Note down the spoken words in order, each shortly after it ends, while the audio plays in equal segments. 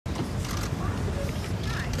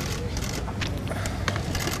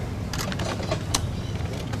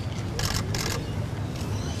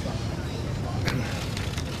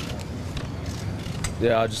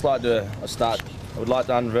Yeah, I'd just like to I would like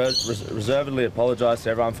to reservedly apologise to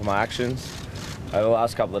everyone for my actions over the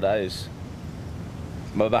last couple of days.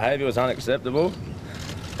 My behaviour was unacceptable.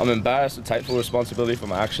 I'm embarrassed to take full responsibility for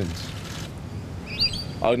my actions.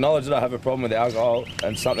 I acknowledge that I have a problem with alcohol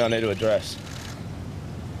and something I need to address.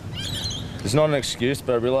 It's not an excuse,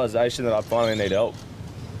 but a realisation that I finally need help.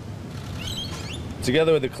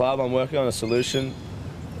 Together with the club, I'm working on a solution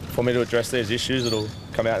for me to address these issues that'll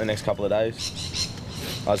come out in the next couple of days.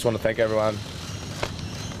 I just want to thank everyone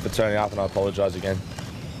for turning up, and I apologise again.